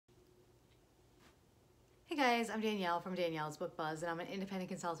Hey guys, I'm Danielle from Danielle's Book Buzz, and I'm an independent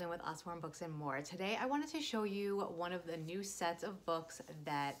consultant with Usborne Books and More. Today I wanted to show you one of the new sets of books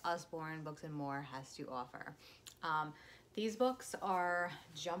that Usborne Books and More has to offer. These books are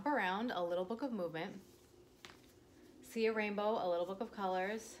Jump Around, a little book of movement, See a Rainbow, a little book of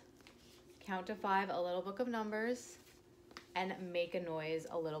colors, Count to Five, a little book of numbers, and Make a Noise,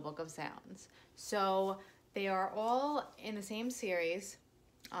 a little book of sounds. So they are all in the same series.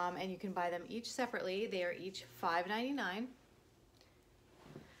 And you can buy them each separately. They are each $5.99,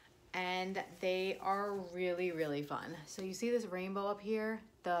 and they are really, really fun. So you see this rainbow up here?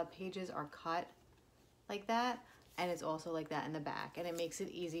 The pages are cut like that, and it's also like that in the back, and it makes it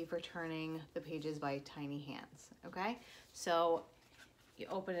easy for turning the pages by tiny hands, okay? So you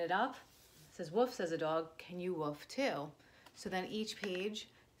open it up, it says woof, says a dog, can you woof too? So then each page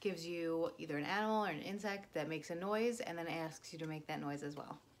gives you either an animal or an insect that makes a noise, and then asks you to make that noise as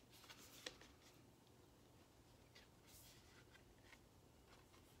well.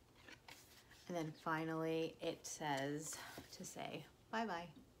 And then finally it says to say bye-bye.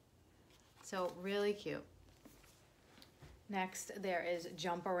 So really cute. Next there is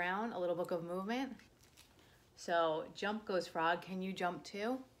Jump Around, a little book of movement. So jump goes frog, can you jump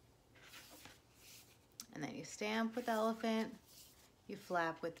too? And then you stamp with elephant, you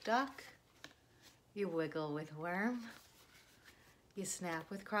flap with duck, you wiggle with worm, you snap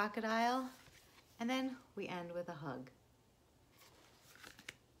with crocodile, and then we end with a hug.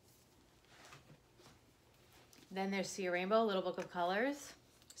 Then there's See a Rainbow, Little Book of Colors.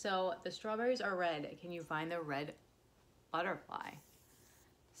 So the strawberries are red. Can you find the red butterfly?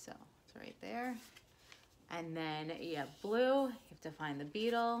 So it's right there. And then you have blue, you have to find the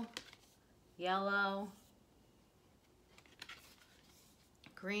beetle, yellow,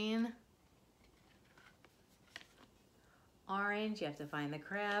 green, orange, you have to find the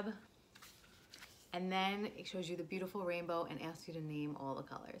crab. And then it shows you the beautiful rainbow and asks you to name all the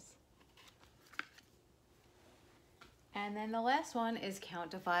colors. And then the last one is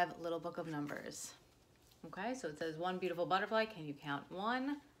Count to Five, Little Book of Numbers. Okay, so it says one beautiful butterfly, can you count one?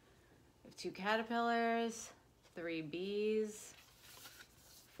 We have two caterpillars, three bees,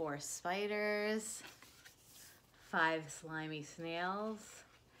 four spiders, five slimy snails,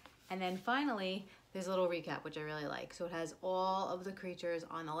 and then finally there's a little recap, which I really like. So it has all of the creatures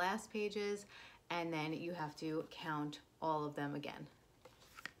on the last pages, and then you have to count all of them again.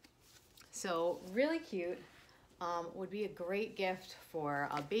 So really cute. Would be a great gift for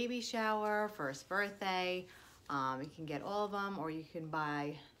a baby shower, first birthday. You can get all of them, or you can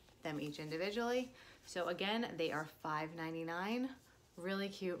buy them each individually. So again, they are $5.99. Really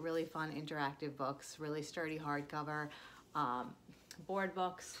cute, really fun interactive books, really sturdy hardcover, board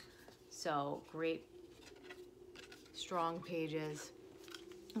books. So great, strong pages.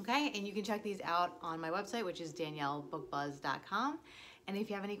 Okay, and you can check these out on my website, which is daniellebookbuzz.com. And if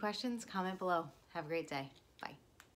you have any questions, comment below. Have a great day.